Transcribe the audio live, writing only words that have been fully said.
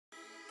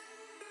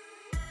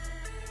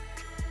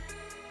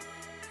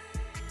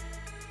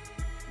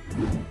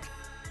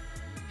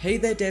Hey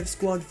there Dev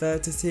Squad,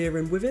 Virtus here,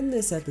 and within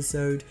this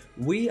episode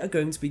we are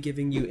going to be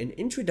giving you an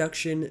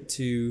introduction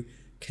to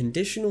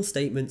conditional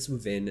statements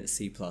within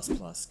C++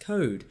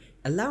 code,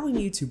 allowing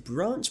you to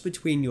branch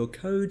between your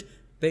code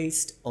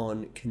based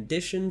on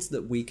conditions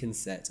that we can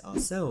set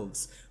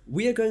ourselves.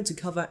 We are going to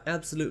cover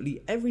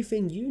absolutely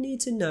everything you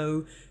need to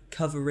know,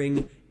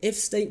 covering if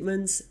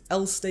statements,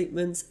 else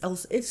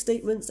if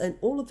statements, and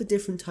all of the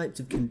different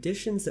types of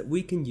conditions that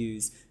we can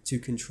use to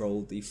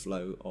control the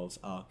flow of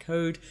our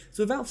code.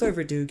 So without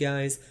further ado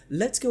guys,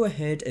 let's go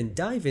ahead and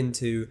dive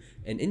into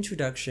an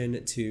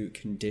introduction to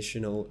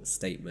conditional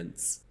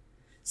statements.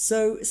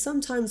 So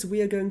sometimes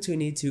we are going to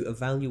need to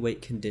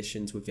evaluate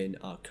conditions within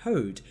our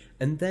code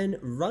and then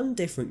run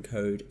different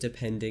code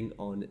depending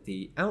on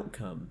the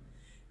outcome.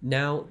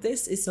 Now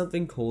this is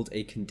something called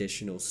a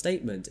conditional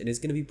statement and is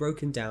going to be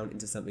broken down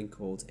into something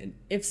called an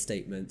if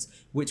statement,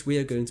 which we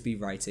are going to be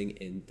writing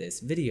in this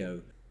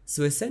video.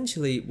 So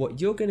essentially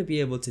what you're going to be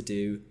able to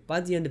do by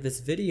the end of this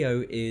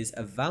video is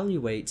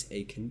evaluate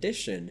a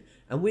condition,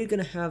 and we're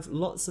going to have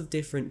lots of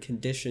different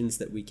conditions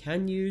that we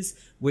can use,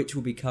 which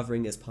we'll be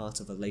covering as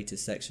part of a later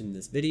section in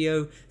this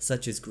video,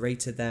 such as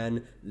greater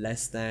than,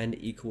 less than,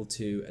 equal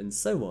to, and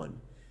so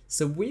on.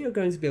 So we are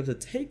going to be able to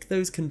take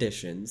those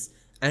conditions,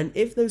 and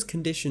if those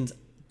conditions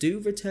do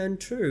return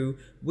true,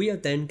 we are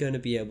then going to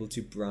be able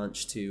to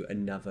branch to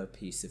another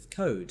piece of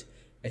code,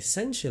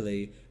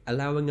 essentially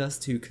allowing us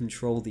to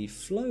control the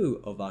flow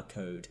of our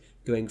code,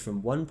 going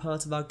from one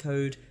part of our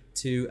code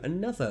to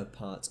another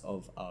part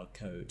of our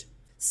code.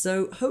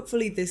 So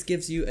hopefully this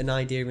gives you an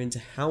idea into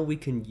how we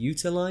can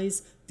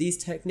utilize these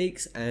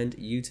techniques and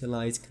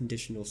utilize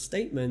conditional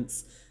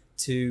statements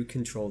to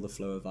control the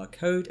flow of our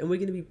code, and we're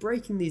going to be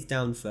breaking these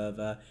down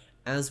further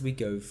as we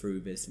go through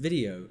this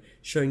video,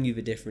 showing you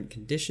the different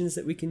conditions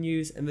that we can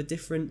use and the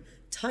different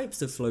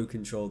types of flow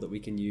control that we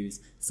can use,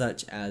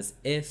 such as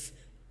if,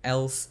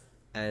 else,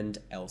 and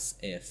else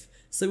if.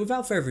 So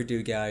without further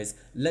ado guys,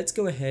 let's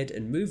go ahead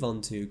and move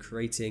on to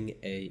creating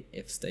a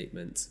if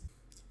statement.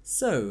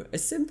 So a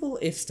simple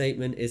if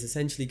statement is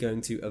essentially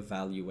going to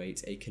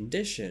evaluate a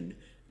condition,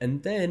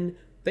 and then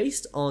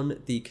based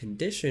on the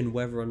condition,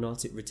 whether or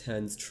not it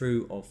returns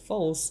true or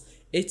false,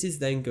 it is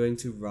then going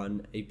to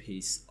run a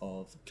piece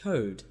of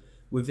code.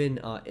 Within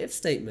our if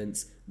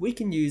statements, we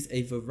can use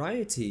a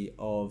variety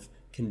of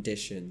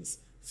conditions.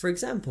 For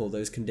example,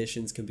 those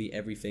conditions can be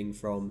everything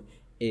from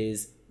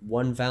is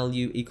one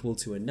value equal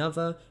to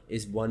another,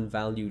 is one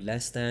value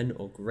less than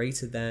or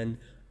greater than,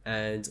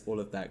 and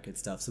all of that good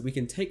stuff. So we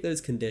can take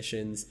those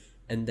conditions,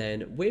 and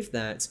then with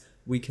that,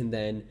 we can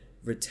then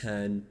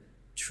return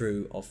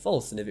true or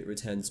false, and if it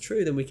returns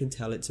true, then we can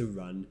tell it to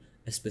run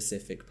a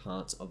specific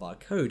part of our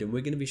code, and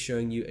we're going to be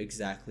showing you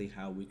exactly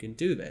how we can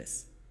do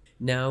this.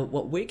 Now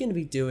what we're going to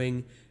be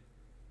doing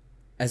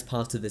as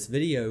part of this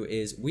video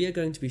is we are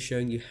going to be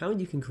showing you how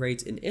you can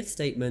create an if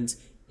statement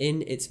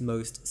in its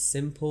most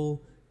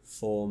simple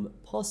form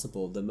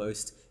possible, the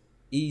most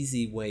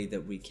easy way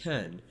that we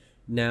can.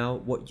 Now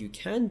what you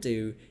can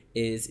do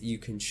is you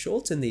can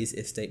shorten these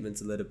if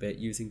statements a little bit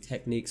using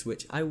techniques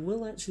which I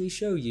will actually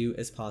show you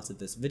as part of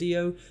this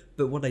video,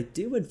 but what I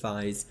do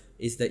advise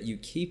is that you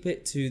keep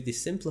it to the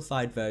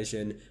simplified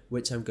version,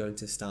 which I'm going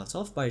to start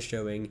off by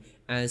showing,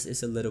 as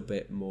it's a little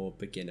bit more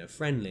beginner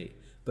friendly.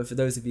 But for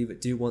those of you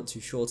that do want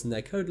to shorten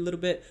their code a little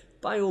bit,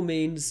 by all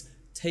means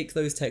take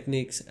those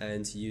techniques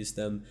and use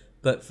them,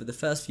 but for the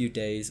first few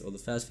days or the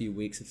first few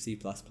weeks of C++,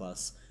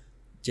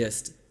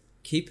 just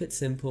keep it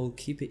simple,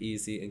 keep it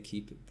easy, and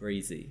keep it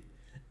breezy.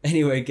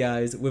 Anyway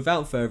guys,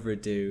 without further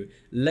ado,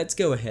 let's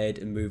go ahead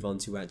and move on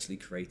to actually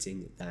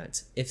creating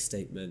that if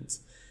statement.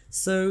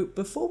 So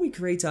before we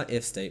create our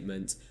if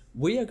statement,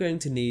 we are going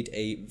to need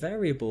a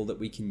variable that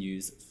we can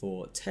use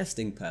for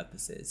testing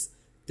purposes.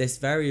 This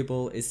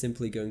variable is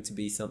simply going to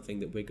be something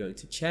that we're going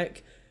to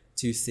check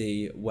to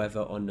see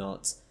whether or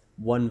not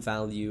one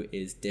value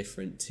is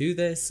different to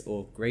this,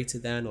 or greater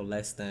than, or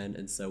less than,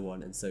 and so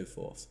on and so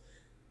forth.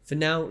 For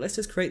now, let's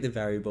just create the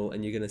variable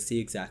and you're going to see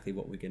exactly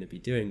what we're going to be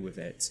doing with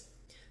it.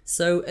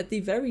 So at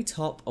the very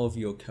top of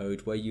your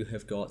code where you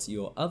have got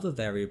your other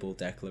variable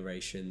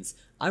declarations,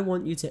 I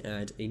want you to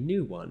add a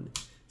new one.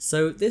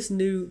 So this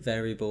new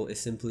variable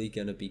is simply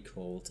going to be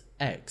called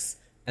x,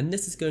 and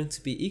this is going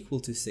to be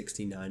equal to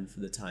 69 for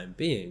the time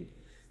being.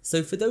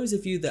 So for those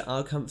of you that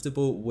are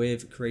comfortable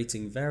with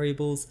creating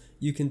variables,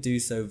 you can do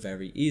so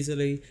very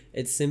easily.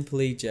 It's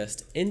simply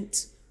just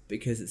int,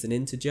 because it's an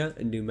integer,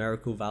 a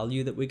numerical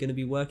value that we're going to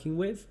be working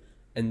with,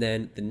 and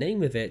then the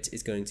name of it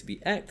is going to be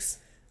x,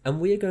 and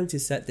we are going to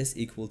set this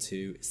equal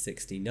to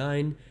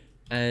 69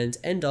 and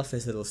end off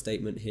this little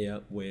statement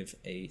here with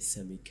a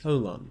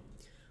semicolon.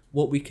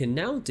 What we can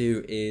now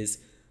do is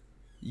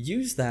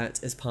use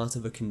that as part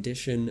of a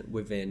condition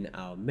within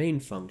our main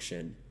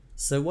function.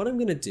 So what I'm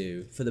going to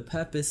do, for the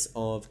purpose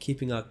of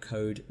keeping our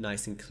code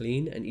nice and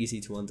clean and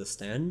easy to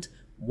understand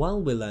while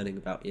we're learning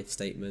about if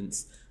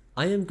statements,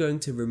 I am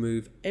going to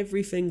remove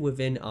everything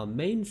within our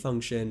main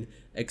function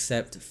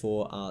except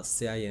for our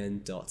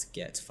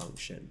cin.get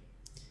function.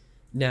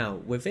 Now,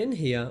 within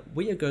here,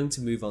 we are going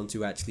to move on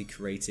to actually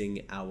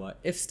creating our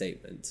if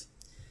statement.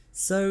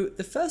 So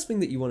the first thing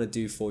that you want to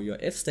do for your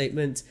if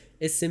statement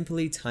is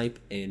simply type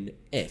in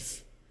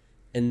if.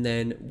 And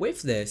then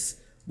with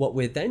this, what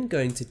we're then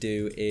going to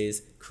do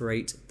is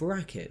create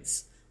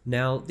brackets.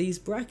 Now, these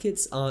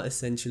brackets are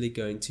essentially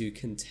going to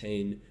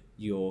contain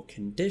your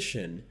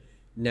condition.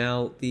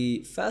 Now,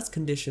 the first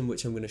condition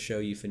which I'm going to show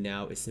you for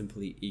now is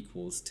simply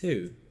equals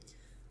to.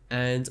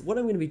 And what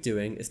I'm going to be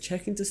doing is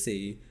checking to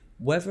see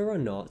whether or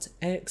not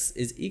x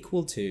is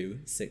equal to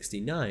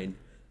 69.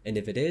 And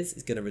if it is,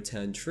 it's going to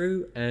return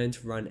true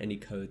and run any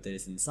code that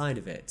is inside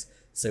of it.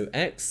 So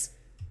x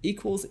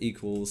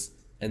equals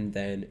and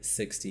then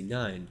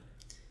 69.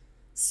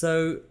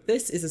 So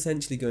this is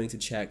essentially going to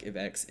check if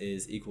x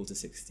is equal to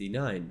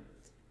 69.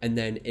 And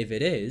then if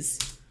it is,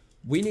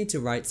 we need to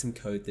write some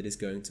code that is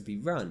going to be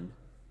run.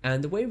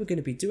 And the way we're going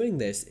to be doing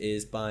this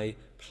is by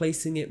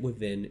placing it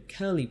within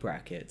curly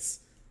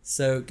brackets.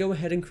 So go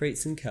ahead and create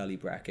some curly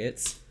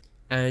brackets.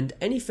 And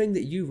anything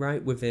that you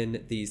write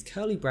within these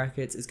curly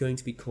brackets is going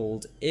to be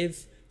called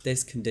if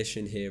this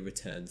condition here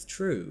returns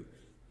true.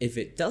 If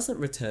it doesn't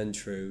return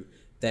true,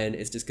 then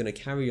it's just going to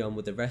carry on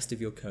with the rest of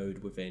your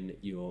code within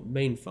your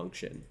main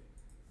function.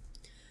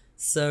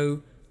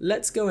 So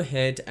let's go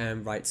ahead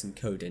and write some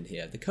code in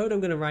here. The code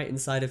I'm going to write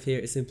inside of here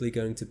is simply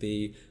going to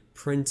be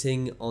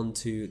printing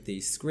onto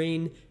the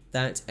screen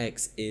that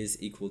x is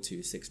equal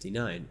to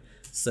 69.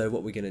 So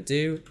what we're going to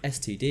do,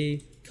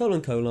 std :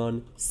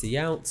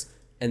 cout,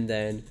 and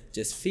then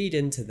just feed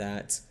into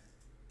that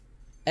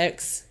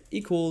x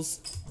equal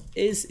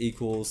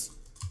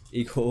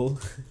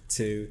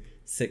to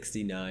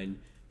 69,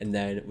 and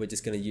then we're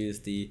just going to use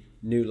the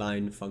new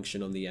line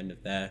function on the end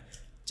of there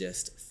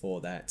just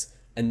for that.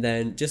 And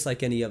then just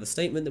like any other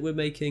statement that we're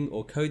making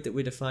or code that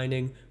we're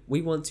defining,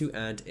 we want to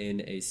add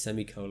in a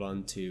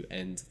semicolon to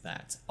end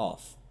that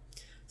off.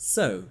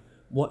 So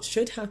what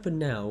should happen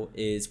now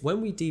is when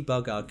we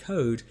debug our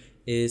code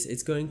is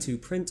it's going to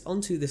print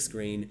onto the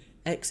screen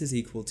x is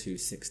equal to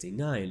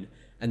 69.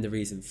 And the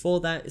reason for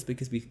that is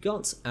because we've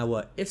got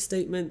our if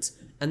statement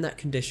and that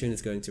condition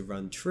is going to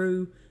run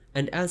true,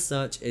 and as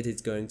such it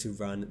is going to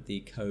run the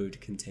code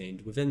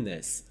contained within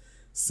this.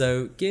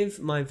 So give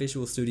my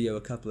Visual Studio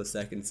a couple of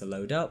seconds to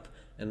load up,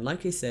 and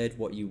like I said,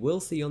 what you will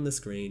see on the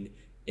screen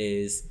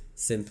is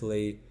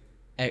simply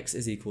x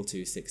is equal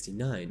to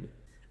 69.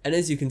 And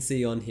as you can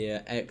see on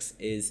here, x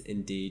is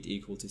indeed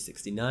equal to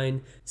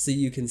 69, so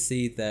you can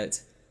see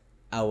that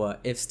our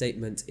if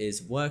statement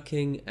is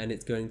working and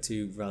it's going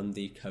to run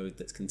the code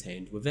that's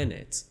contained within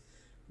it.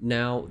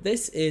 Now,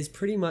 this is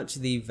pretty much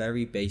the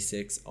very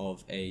basics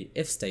of a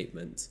if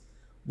statement.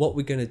 What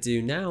we're going to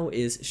do now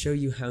is show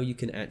you how you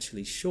can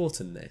actually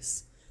shorten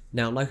this.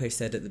 Now, like I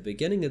said at the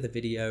beginning of the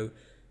video,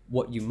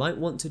 what you might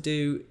want to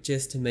do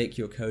just to make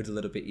your code a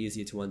little bit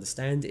easier to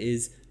understand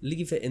is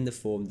leave it in the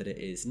form that it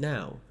is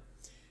now.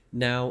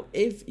 Now,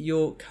 if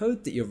your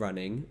code that you're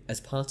running as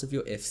part of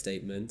your if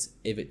statement,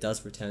 if it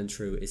does return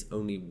true, is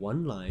only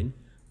one line,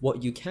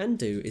 what you can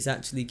do is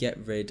actually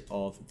get rid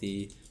of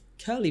the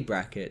curly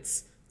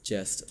brackets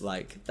just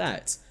like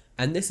that.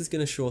 And this is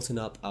going to shorten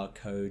up our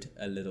code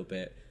a little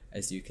bit,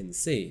 as you can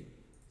see.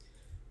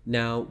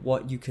 Now,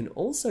 what you can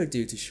also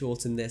do to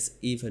shorten this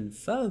even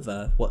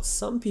further, what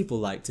some people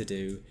like to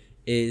do,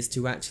 is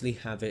to actually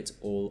have it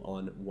all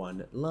on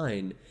one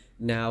line.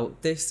 Now,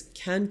 this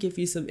can give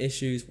you some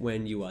issues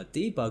when you are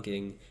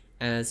debugging,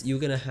 as you're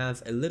going to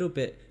have a little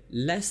bit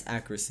less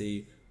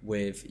accuracy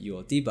with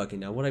your debugging.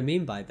 Now, what I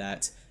mean by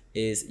that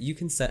is you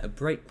can set a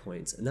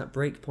breakpoint, and that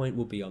breakpoint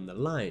will be on the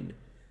line.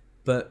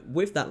 But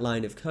with that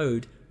line of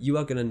code, you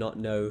are going to not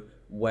know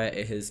where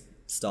it has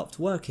stopped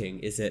working.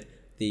 Is it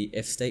the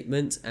if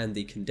statement and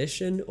the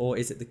condition, or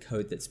is it the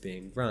code that's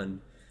being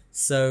run?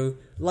 So,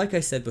 like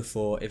I said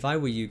before, if I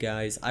were you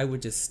guys, I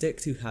would just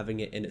stick to having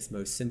it in its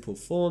most simple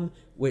form,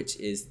 which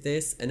is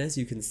this, and as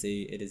you can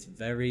see, it is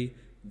very,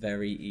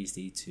 very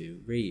easy to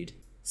read.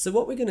 So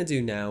what we're going to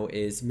do now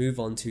is move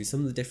on to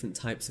some of the different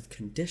types of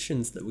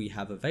conditions that we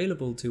have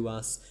available to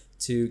us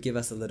to give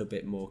us a little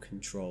bit more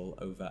control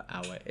over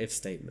our if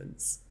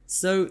statements.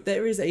 So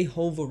there is a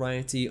whole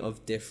variety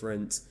of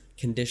different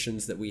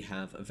conditions that we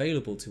have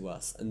available to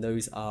us, and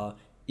those are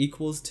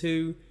equals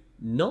to,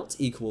 not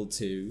equal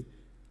to,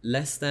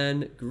 less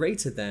than,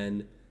 greater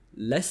than,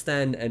 less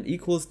than and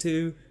equals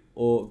to,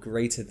 or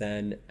greater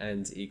than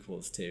and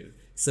equals to.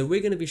 So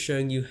we're going to be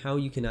showing you how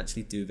you can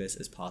actually do this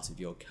as part of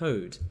your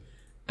code.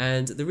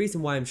 And the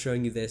reason why I'm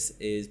showing you this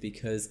is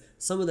because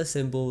some of the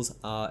symbols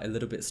are a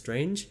little bit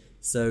strange.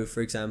 So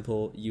for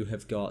example, you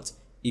have got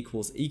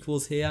equals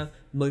equals here.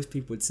 Most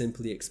people would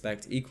simply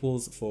expect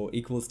equals for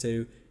equals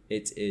to.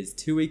 It is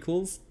two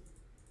equals.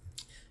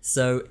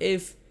 So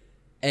if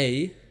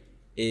A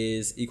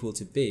is equal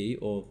to B,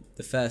 or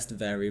the first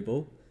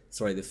value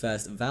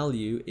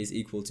is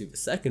equal to the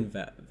second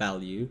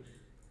value,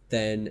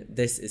 then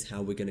this is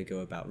how we're going to go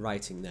about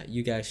writing that.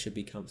 You guys should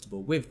be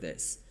comfortable with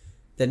this.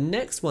 The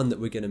next one that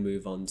we're going to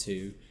move on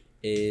to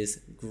is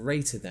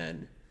greater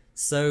than.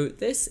 So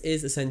this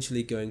is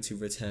essentially going to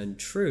return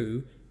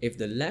true if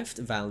the left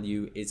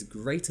value is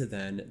greater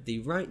than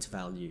the right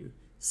value.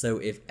 So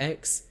if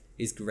x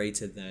is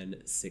greater than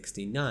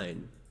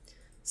 69.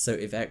 So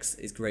if x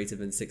is greater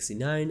than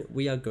 69,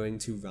 we are going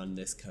to run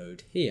this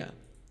code here.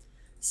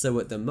 So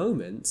at the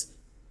moment,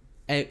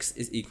 x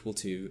is equal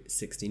to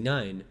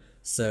 69.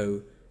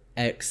 So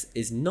x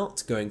is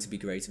not going to be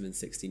greater than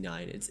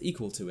 69. It's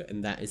equal to it,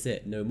 and that is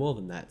it, no more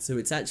than that. So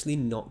it's actually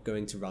not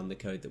going to run the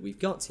code that we've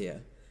got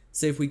here.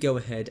 So if we go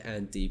ahead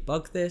and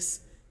debug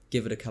this,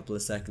 give it a couple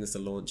of seconds to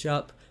launch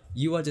up,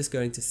 you are just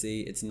going to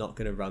see it's not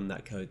going to run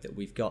that code that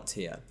we've got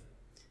here.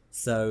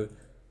 So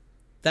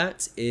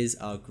that is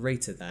our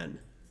greater than.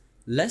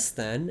 Less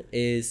than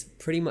is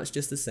pretty much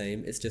just the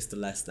same, it's just a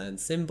less than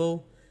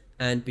symbol,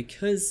 and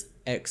because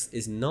x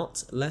is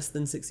not less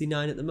than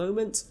 69 at the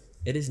moment,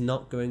 it is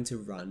not going to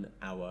run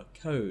our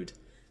code.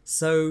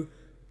 So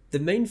the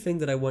main thing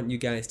that I want you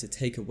guys to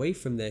take away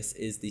from this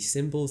is the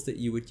symbols that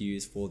you would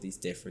use for these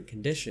different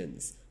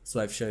conditions. So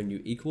I've shown you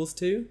equals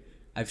to,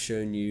 I've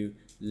shown you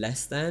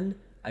less than,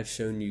 I've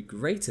shown you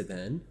greater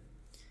than,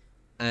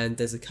 and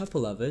there's a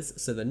couple others.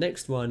 So the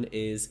next one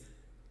is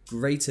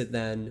greater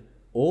than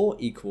or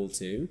equal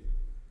to.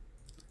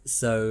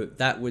 So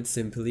that would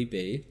simply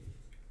be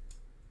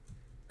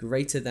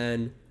greater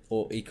than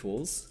or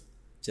equals,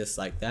 just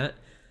like that.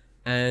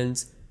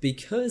 And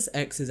because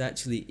x is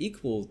actually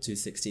equal to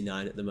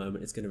 69 at the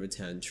moment, it's going to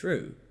return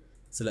true.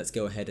 So let's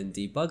go ahead and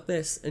debug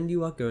this, and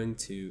you are going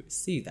to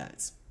see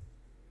that.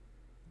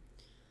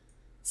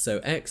 So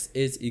x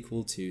is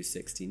equal to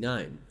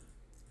 69.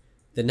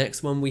 The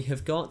next one we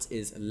have got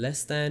is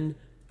less than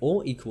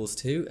or equals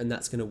to, and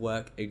that's going to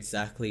work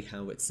exactly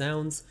how it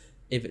sounds.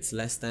 If it's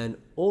less than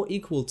or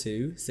equal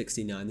to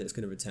 69, that's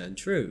going to return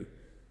true.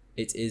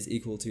 It is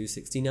equal to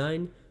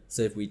 69,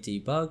 so if we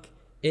debug,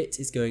 it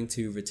is going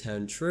to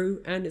return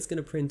true, and it's going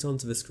to print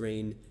onto the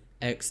screen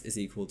x is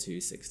equal to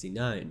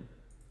 69.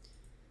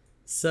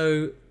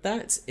 So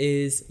that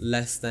is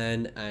less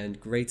than and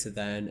greater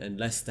than and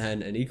less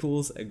than and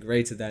equals and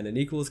greater than and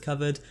equals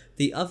covered.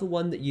 The other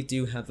one that you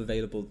do have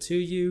available to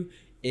you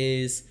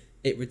is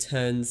it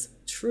returns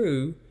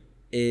true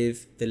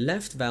if the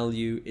left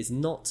value is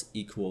not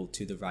equal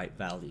to the right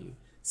value.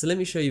 So let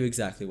me show you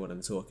exactly what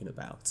I'm talking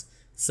about.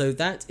 So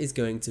that is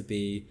going to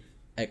be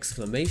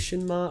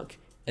exclamation mark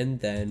and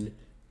then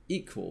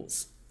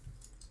equals,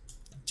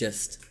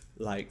 just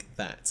like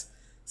that.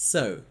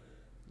 So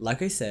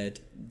like I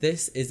said,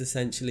 this is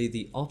essentially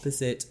the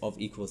opposite of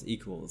equals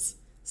equals.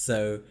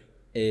 So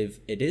if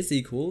it is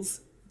equal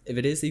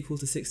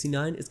to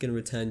 69, it's going to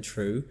return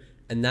true,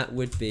 and that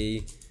would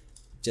be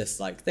just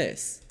like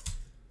this.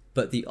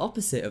 But the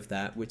opposite of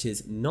that, which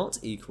is not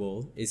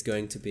equal, is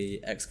going to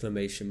be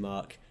exclamation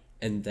mark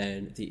and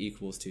then the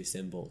equals to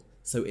symbol.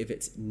 So if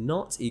it's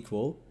not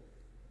equal,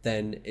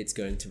 then it's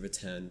going to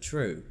return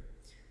true.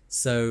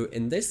 So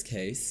in this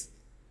case,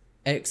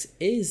 x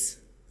is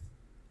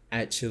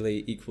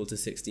actually equal to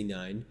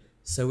 69,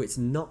 so it's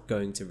not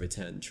going to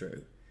return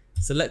true.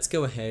 So let's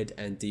go ahead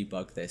and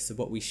debug this. So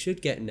what we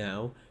should get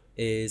now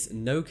is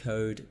no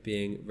code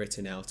being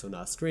written out on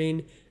our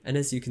screen, and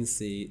as you can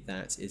see,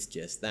 that is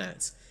just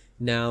that.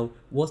 Now,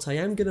 what I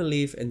am going to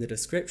leave in the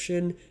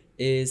description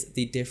is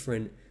the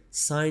different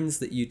signs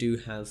that you do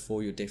have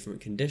for your different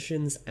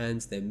conditions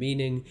and their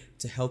meaning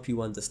to help you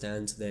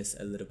understand this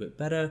a little bit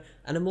better,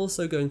 and I'm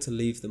also going to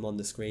leave them on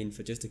the screen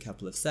for just a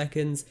couple of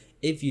seconds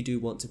if you do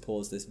want to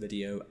pause this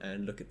video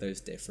and look at those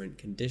different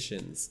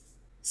conditions.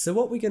 So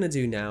what we're going to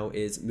do now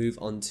is move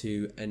on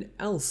to an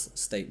else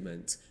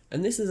statement,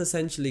 and this is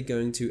essentially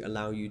going to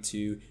allow you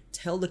to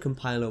tell the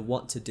compiler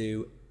what to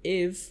do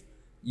if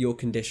your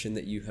condition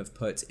that you have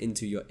put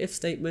into your if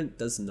statement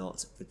does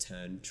not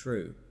return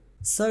true.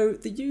 So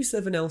the use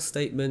of an else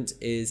statement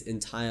is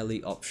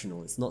entirely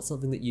optional. It's not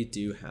something that you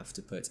do have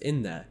to put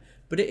in there,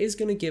 but it is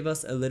going to give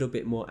us a little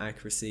bit more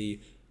accuracy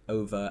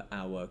over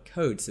our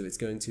code. So it's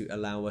going to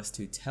allow us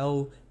to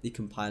tell the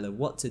compiler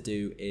what to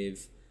do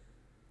if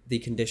the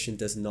condition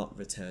does not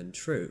return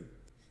true.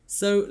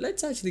 So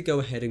let's actually go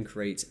ahead and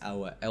create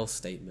our else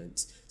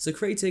statement. So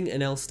creating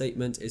an else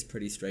statement is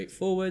pretty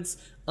straightforward.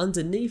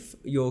 Underneath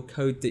your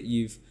code that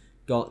you've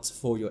got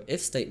for your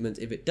if statement,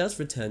 if it does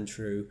return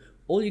true,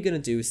 all you're going to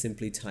do is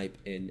simply type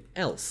in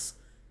else.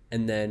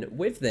 And then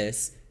with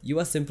this, you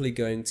are simply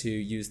going to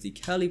use the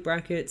curly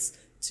brackets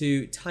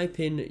to type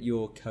in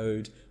your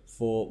code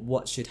for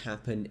what should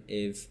happen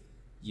if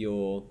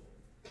your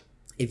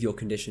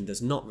condition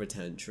does not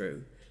return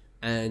true.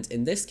 And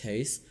in this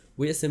case,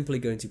 we are simply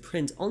going to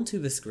print onto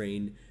the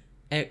screen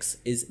x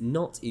is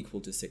not equal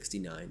to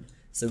 69.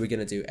 So we're going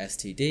to do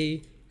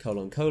std : cout,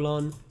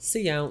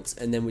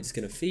 and then we're just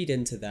going to feed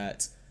into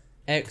that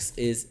x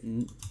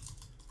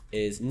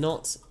is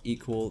not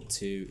equal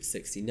to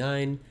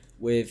 69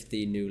 with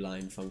the new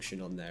line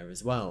function on there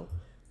as well.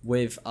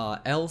 With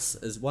our else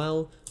as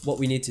well, what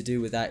we need to do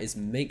with that is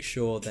make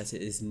sure that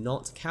it is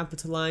not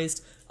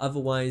capitalized,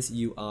 otherwise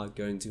you are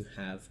going to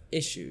have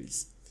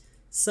issues.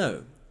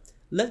 So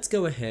let's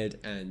go ahead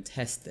and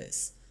test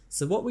this.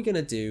 So what we're going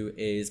to do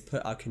is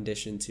put our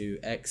condition to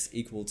x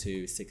equal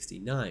to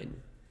 69.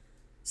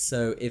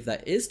 So if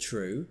that is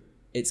true,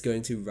 it's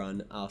going to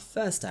run our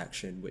first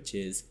action, which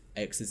is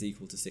x is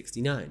equal to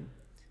 69.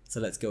 So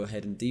let's go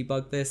ahead and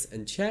debug this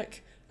and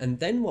check. And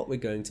then what we're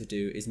going to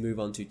do is move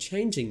on to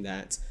changing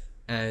that.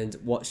 And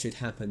what should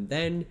happen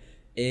then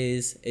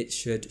is it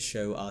should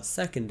show our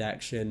second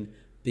action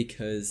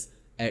because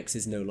x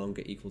is no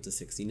longer equal to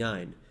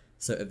 69.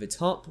 So at the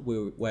top,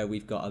 where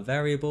we've got a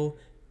variable,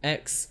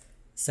 x,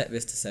 set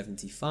this to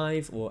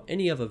 75 or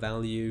any other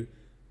value,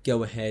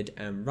 go ahead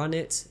and run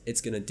it.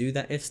 It's going to do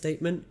that if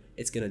statement,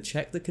 it's going to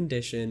check the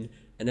condition,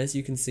 and as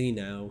you can see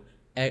now,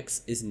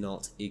 x is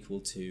not equal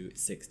to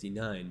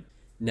 69.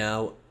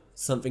 Now,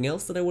 something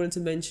else that I wanted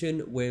to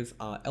mention with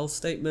our else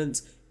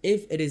statement,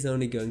 if it is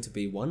only going to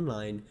be one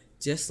line,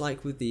 just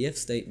like with the if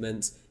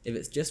statement, if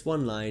it's just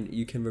one line,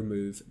 you can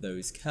remove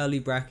those curly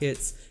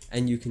brackets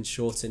and you can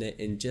shorten it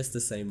in just the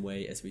same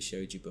way as we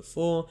showed you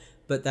before,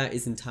 but that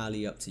is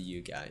entirely up to you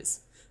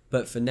guys.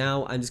 But for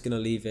now, I'm just going to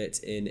leave it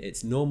in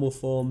its normal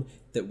form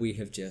that we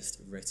have just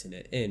written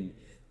it in.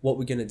 What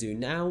we're going to do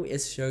now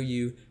is show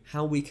you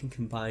how we can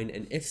combine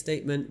an if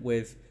statement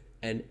with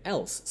an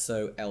else,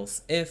 so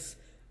else if,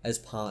 as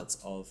part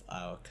of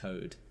our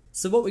code.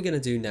 So what we're going to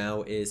do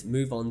now is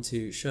move on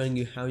to showing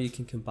you how you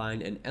can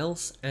combine an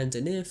else and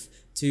an if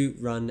to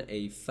run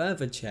a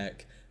further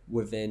check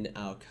within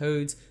our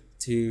code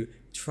to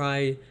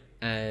try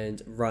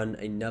and run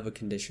another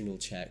conditional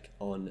check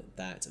on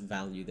that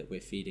value that we're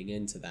feeding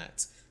into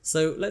that.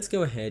 So let's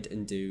go ahead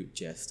and do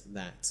just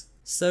that.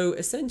 So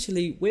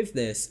essentially with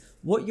this,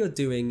 what you're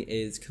doing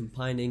is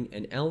combining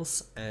an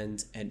else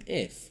and an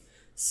if.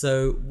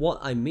 So what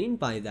I mean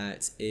by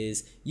that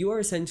is you are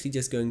essentially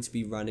just going to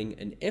be running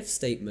an if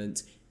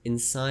statement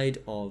inside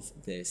of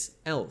this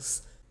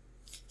else.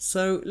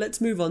 So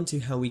let's move on to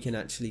how we can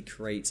actually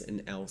create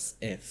an else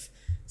if.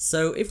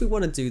 So if we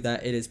want to do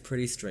that, it is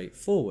pretty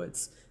straightforward.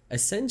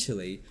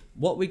 Essentially,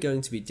 what we're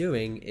going to be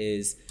doing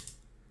is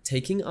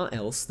taking our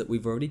else that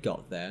we've already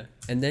got there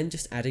and then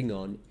just adding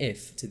on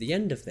if to the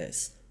end of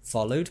this,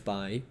 followed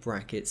by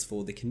brackets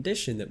for the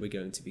condition that we're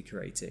going to be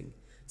creating.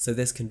 So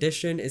this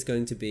condition is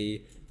going to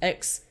be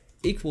x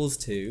equals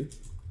to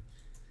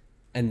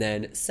and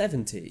then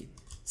 70.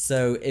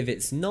 So if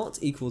it's not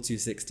equal to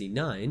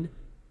 69,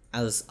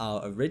 as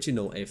our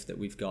original if that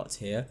we've got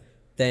here,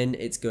 then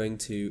it's going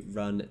to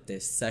run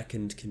this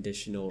second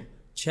conditional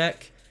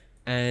check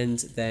and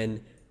then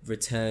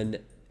return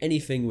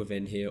anything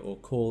within here or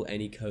call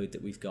any code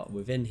that we've got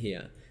within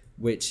here,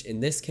 which in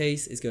this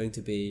case is going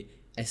to be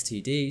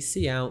std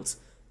cout,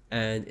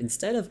 and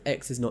instead of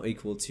x is not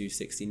equal to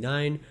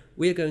 69,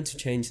 we are going to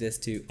change this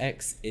to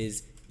x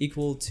is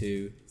equal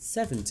to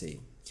 70.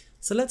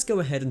 So let's go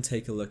ahead and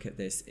take a look at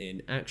this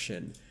in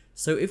action.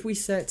 So if we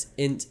set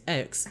int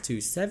x to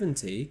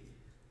 70,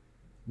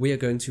 we are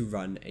going to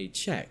run a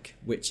check,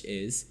 which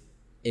is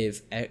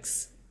if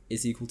x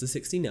is equal to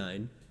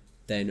 69,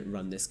 then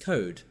run this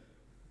code.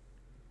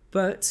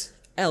 But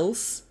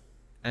else,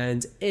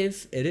 and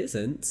if it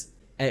isn't,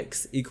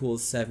 x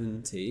equals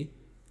 70,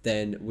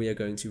 then we are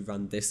going to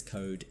run this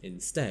code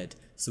instead.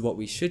 So what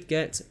we should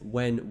get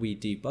when we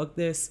debug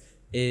this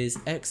is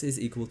x is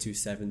equal to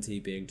 70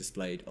 being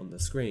displayed on the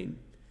screen.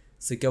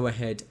 So go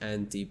ahead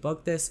and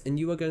debug this and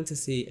you are going to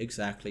see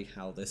exactly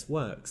how this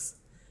works.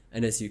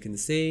 And as you can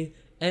see,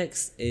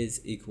 x is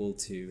equal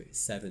to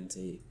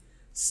 70.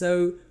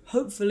 So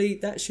hopefully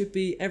that should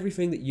be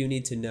everything that you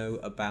need to know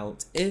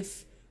about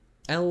if,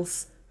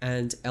 else,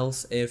 and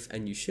else if,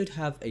 and you should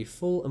have a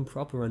full and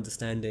proper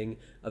understanding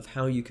of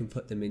how you can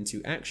put them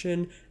into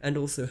action and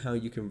also how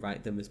you can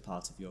write them as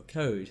part of your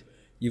code.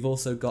 You've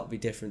also got the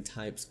different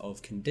types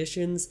of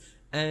conditions,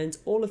 and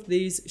all of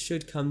these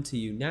should come to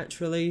you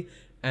naturally,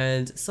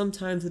 and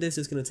sometimes it is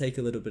just going to take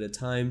a little bit of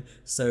time,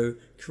 so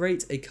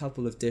create a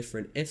couple of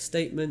different if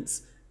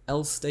statements,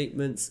 else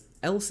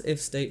if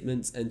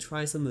statements, and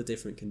try some of the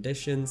different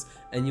conditions,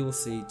 and you will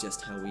see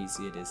just how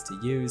easy it is to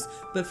use.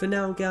 But for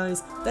now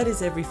guys, that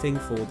is everything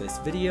for this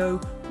video.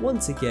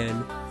 Once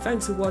again,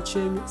 thanks for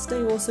watching,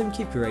 stay awesome,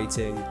 keep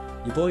creating.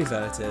 Your boy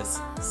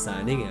Virtus,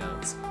 signing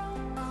out.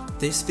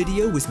 This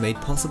video was made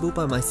possible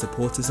by my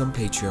supporters on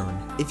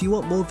Patreon. If you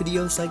want more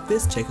videos like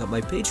this, check out my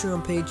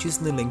Patreon page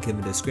using the link in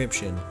the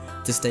description.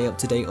 To stay up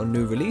to date on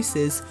new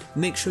releases,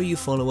 make sure you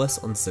follow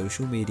us on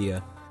social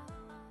media.